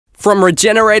From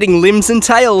regenerating limbs and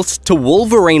tails to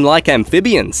Wolverine-like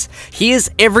amphibians, here's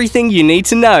everything you need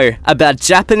to know about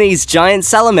Japanese giant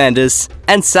salamanders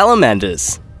and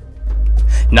salamanders.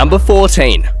 Number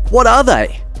 14. What are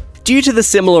they? Due to the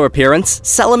similar appearance,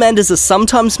 salamanders are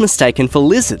sometimes mistaken for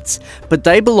lizards, but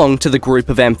they belong to the group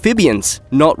of amphibians,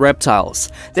 not reptiles.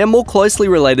 They're more closely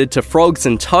related to frogs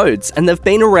and toads, and they've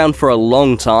been around for a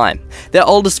long time. Their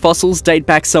oldest fossils date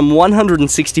back some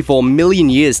 164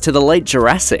 million years to the late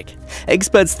Jurassic.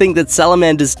 Experts think that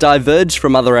salamanders diverged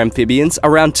from other amphibians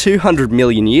around 200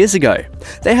 million years ago.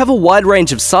 They have a wide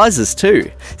range of sizes too.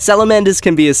 Salamanders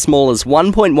can be as small as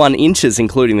 1.1 inches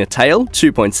including the tail,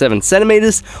 2.7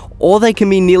 centimeters, or they can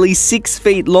be nearly 6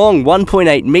 feet long,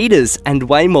 1.8 meters, and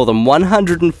weigh more than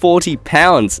 140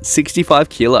 pounds, 65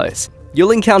 kilos.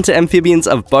 You'll encounter amphibians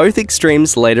of both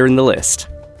extremes later in the list.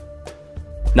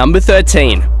 Number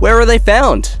 13. Where are they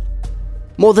found?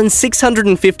 More than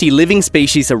 650 living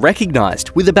species are recognised,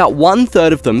 with about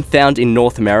 1/3 of them found in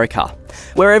North America.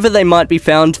 Wherever they might be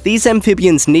found, these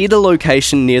amphibians need a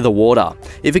location near the water.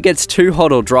 If it gets too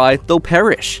hot or dry, they'll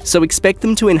perish, so expect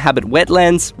them to inhabit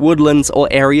wetlands, woodlands, or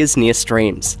areas near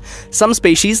streams. Some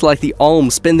species, like the olm,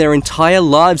 spend their entire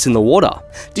lives in the water.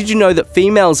 Did you know that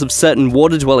females of certain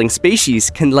water-dwelling species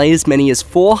can lay as many as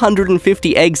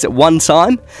 450 eggs at one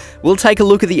time? We'll take a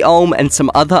look at the olm and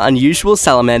some other unusual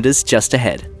salamanders just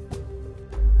ahead.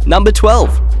 Number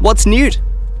 12. What's Newt?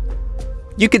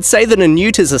 You could say that a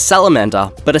newt is a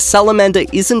salamander, but a salamander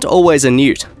isn't always a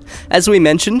newt. As we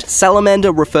mentioned,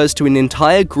 salamander refers to an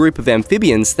entire group of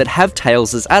amphibians that have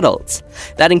tails as adults.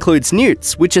 That includes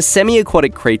newts, which are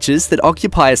semi-aquatic creatures that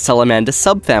occupy a salamander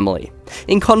subfamily.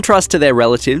 In contrast to their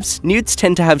relatives, newts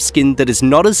tend to have skin that is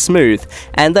not as smooth,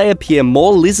 and they appear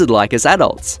more lizard-like as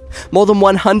adults. More than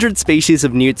 100 species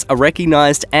of newts are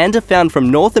recognised and are found from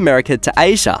North America to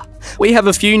Asia. We have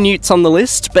a few newts on the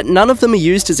list, but none of them are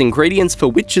used as ingredients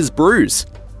for witches' brews.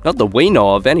 Not that we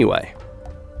know of, anyway.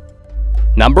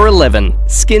 Number 11.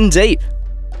 Skin deep.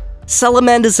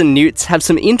 Salamanders and newts have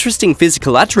some interesting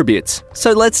physical attributes,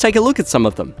 so let's take a look at some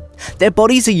of them. Their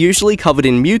bodies are usually covered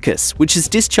in mucus, which is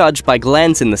discharged by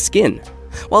glands in the skin.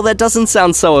 While that doesn't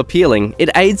sound so appealing, it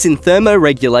aids in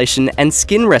thermoregulation and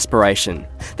skin respiration.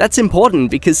 That's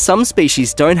important because some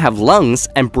species don't have lungs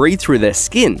and breathe through their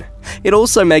skin. It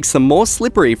also makes them more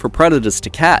slippery for predators to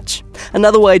catch.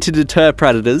 Another way to deter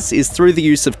predators is through the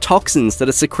use of toxins that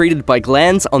are secreted by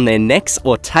glands on their necks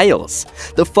or tails.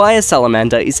 The fire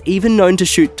salamander is even known to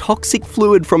shoot toxic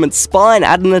fluid from its spine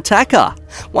at an attacker.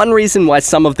 One reason why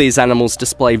some of these animals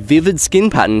display vivid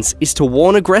skin patterns is to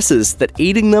warn aggressors that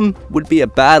eating them would be a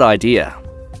bad idea.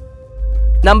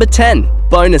 Number 10.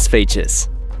 Bonus features.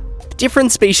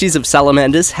 Different species of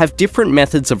salamanders have different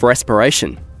methods of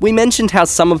respiration. We mentioned how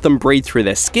some of them breathe through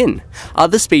their skin.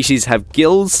 Other species have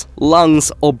gills,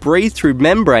 lungs, or breathe through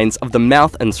membranes of the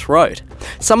mouth and throat.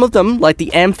 Some of them, like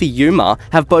the amphibians,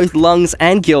 have both lungs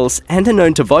and gills and are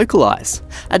known to vocalize.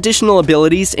 Additional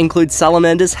abilities include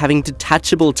salamanders having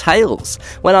detachable tails.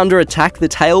 When under attack, the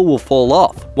tail will fall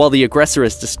off. While the aggressor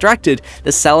is distracted,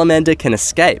 the salamander can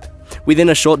escape. Within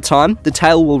a short time, the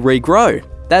tail will regrow.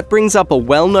 That brings up a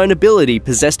well-known ability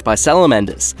possessed by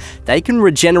salamanders. They can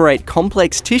regenerate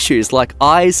complex tissues like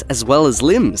eyes as well as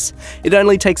limbs. It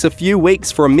only takes a few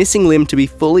weeks for a missing limb to be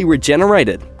fully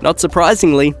regenerated. Not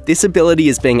surprisingly, this ability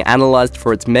is being analysed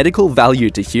for its medical value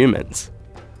to humans.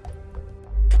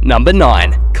 Number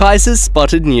 9. Kaiser's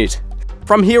spotted newt.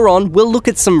 From here on, we'll look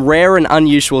at some rare and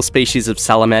unusual species of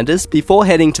salamanders before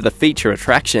heading to the feature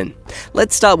attraction.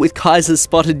 Let's start with Kaiser's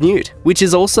spotted newt, which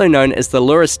is also known as the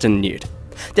Luristan newt.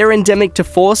 They're endemic to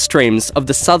 4 streams of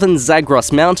the southern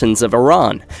Zagros Mountains of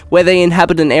Iran, where they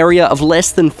inhabit an area of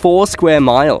less than 4 square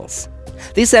miles.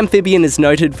 This amphibian is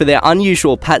noted for their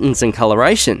unusual patterns and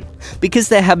coloration. Because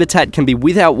their habitat can be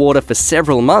without water for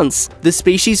several months, the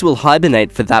species will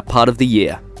hibernate for that part of the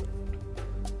year.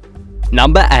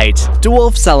 Number 8.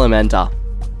 Dwarf salamander.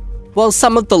 While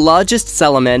some of the largest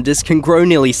salamanders can grow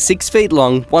nearly 6 feet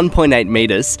long, 1.8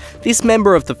 meters, this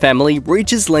member of the family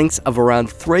reaches lengths of around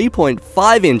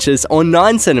 3.5 inches or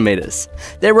 9 centimeters.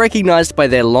 They're recognized by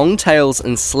their long tails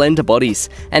and slender bodies,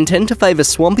 and tend to favor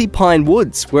swampy pine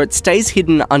woods where it stays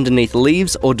hidden underneath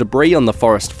leaves or debris on the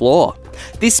forest floor.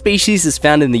 This species is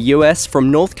found in the US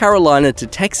from North Carolina to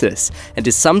Texas, and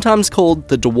is sometimes called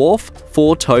the dwarf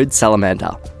four-toed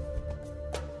salamander.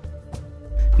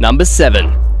 Number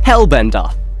 7.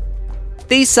 Hellbender.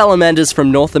 These salamanders from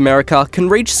North America can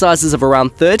reach sizes of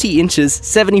around 30 inches,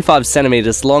 75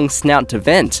 centimeters long snout to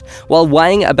vent, while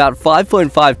weighing about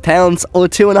 5.5 pounds or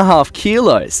 2.5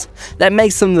 kilos. That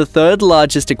makes them the third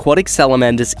largest aquatic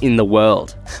salamanders in the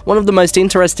world. One of the most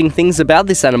interesting things about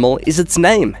this animal is its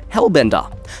name,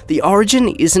 Hellbender. The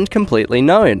origin isn't completely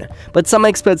known, but some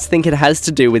experts think it has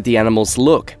to do with the animal's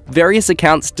look. Various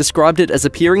accounts described it as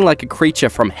appearing like a creature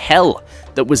from hell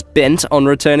that was bent on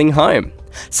returning home.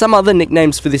 Some other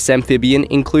nicknames for this amphibian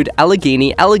include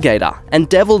Allegheny alligator and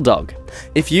devil dog.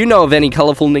 If you know of any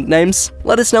colourful nicknames,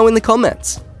 let us know in the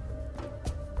comments.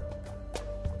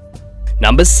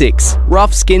 Number 6.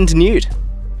 Rough-skinned newt.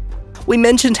 We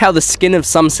mentioned how the skin of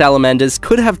some salamanders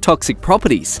could have toxic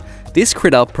properties. This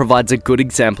critter provides a good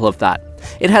example of that.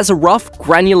 It has a rough,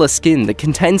 granular skin that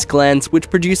contains glands which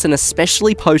produce an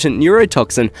especially potent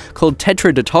neurotoxin called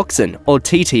tetrodotoxin, or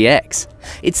TTX.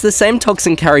 It's the same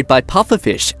toxin carried by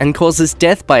pufferfish and causes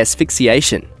death by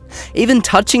asphyxiation. Even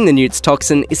touching the newt's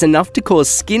toxin is enough to cause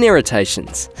skin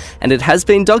irritations, and it has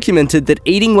been documented that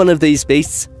eating one of these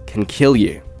beasts can kill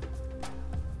you.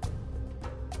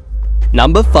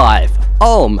 Number 5.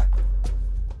 Olm.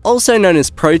 Also known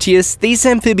as Proteus, these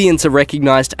amphibians are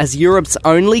recognised as Europe's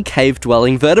only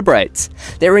cave-dwelling vertebrates.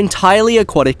 They're entirely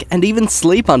aquatic and even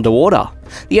sleep underwater.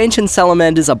 The ancient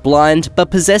salamanders are blind,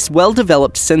 but possess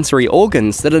well-developed sensory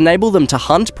organs that enable them to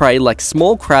hunt prey like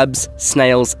small crabs,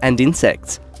 snails, and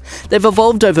insects. They've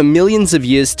evolved over millions of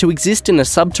years to exist in a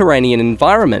subterranean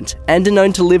environment and are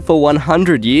known to live for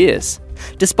 100 years.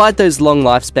 Despite those long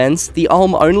lifespans, the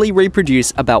olm only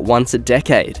reproduce about once a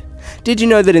decade. Did you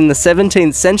know that in the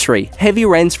 17th century, heavy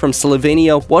rains from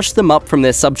Slovenia washed them up from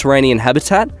their subterranean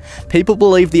habitat? People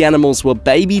believe the animals were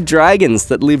baby dragons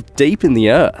that lived deep in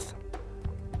the earth.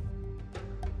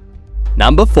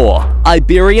 Number 4.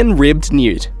 Iberian ribbed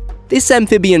newt. This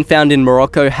amphibian found in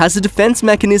Morocco has a defense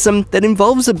mechanism that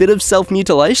involves a bit of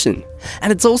self-mutilation,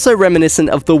 and it's also reminiscent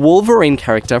of the Wolverine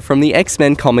character from the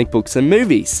X-Men comic books and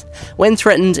movies. When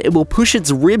threatened, it will push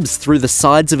its ribs through the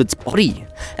sides of its body.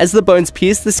 As the bones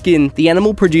pierce the skin, the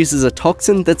animal produces a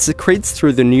toxin that secretes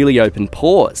through the newly opened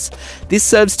pores. This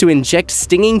serves to inject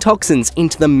stinging toxins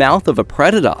into the mouth of a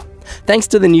predator. Thanks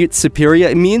to the newt's superior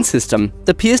immune system,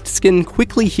 the pierced skin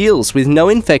quickly heals with no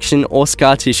infection or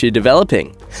scar tissue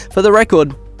developing. For the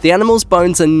record, the animal's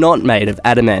bones are not made of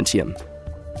adamantium.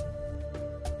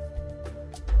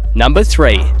 Number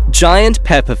 3. Giant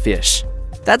pufferfish.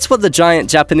 That's what the giant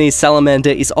Japanese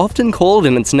salamander is often called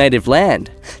in its native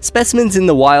land. Specimens in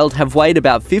the wild have weighed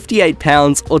about 58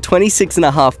 pounds or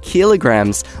 26.5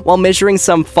 kilograms, while measuring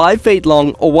some 5 feet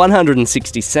long or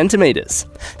 160 centimeters.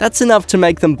 That's enough to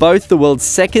make them both the world's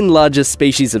second largest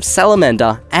species of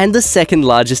salamander and the second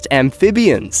largest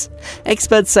amphibians.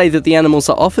 Experts say that the animals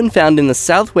are often found in the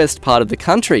southwest part of the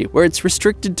country, where it's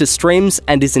restricted to streams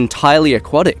and is entirely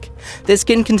aquatic. Their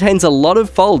skin contains a lot of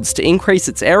folds to increase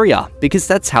its area, because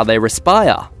that's how they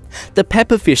respire. The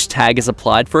pufferfish tag is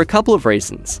applied for a couple of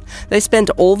reasons. They spend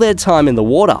all their time in the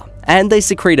water, and they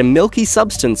secrete a milky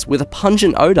substance with a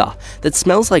pungent odour that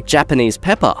smells like Japanese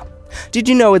pepper. Did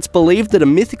you know it's believed that a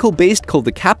mythical beast called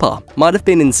the kappa might have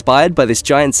been inspired by this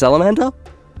giant salamander?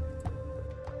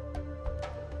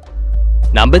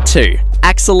 Number 2.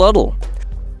 Axolotl.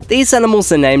 These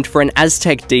animals are named for an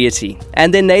Aztec deity,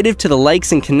 and they're native to the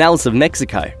lakes and canals of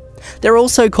Mexico. They're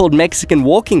also called Mexican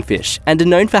walking fish and are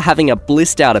known for having a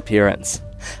blissed-out appearance.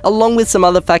 Along with some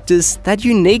other factors, that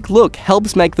unique look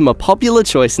helps make them a popular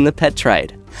choice in the pet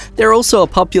trade. They're also a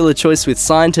popular choice with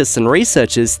scientists and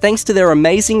researchers thanks to their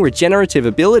amazing regenerative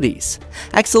abilities.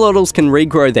 Axolotls can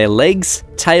regrow their legs,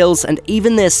 tails, and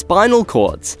even their spinal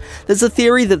cords. There's a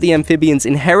theory that the amphibians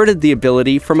inherited the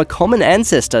ability from a common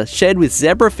ancestor shared with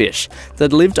zebrafish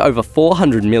that lived over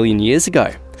 400 million years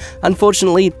ago.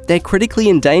 Unfortunately, they're critically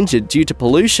endangered due to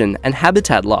pollution and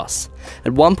habitat loss.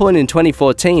 At one point in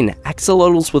 2014,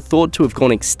 axolotls were thought to have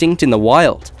gone extinct in the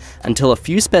wild, until a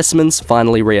few specimens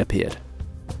finally reappeared.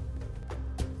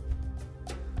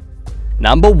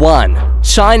 Number 1.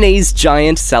 Chinese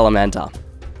giant salamander.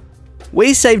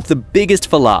 We saved the biggest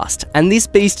for last, and this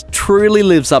beast truly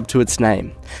lives up to its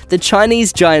name. The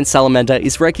Chinese giant salamander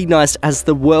is recognized as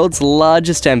the world's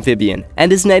largest amphibian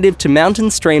and is native to mountain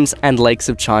streams and lakes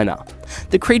of China.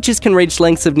 The creatures can reach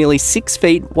lengths of nearly 6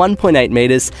 feet (1.8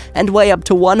 meters) and weigh up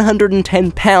to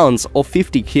 110 pounds or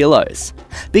 50 kilos.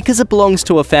 Because it belongs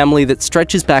to a family that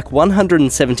stretches back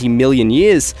 170 million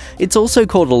years, it's also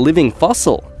called a living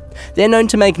fossil. They're known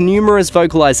to make numerous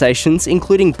vocalizations,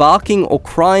 including barking or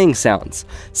crying sounds,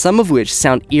 some of which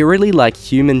sound eerily like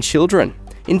human children.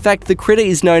 In fact, the critter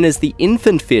is known as the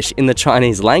infant fish in the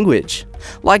Chinese language.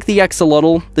 Like the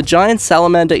axolotl, the giant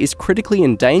salamander is critically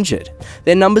endangered.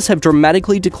 Their numbers have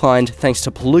dramatically declined thanks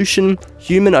to pollution,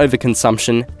 human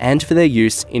overconsumption, and for their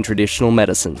use in traditional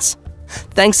medicines.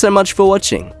 Thanks so much for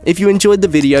watching. If you enjoyed the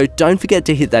video, don't forget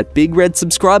to hit that big red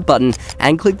subscribe button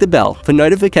and click the bell for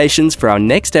notifications for our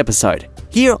next episode,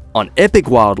 here on Epic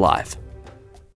Wildlife.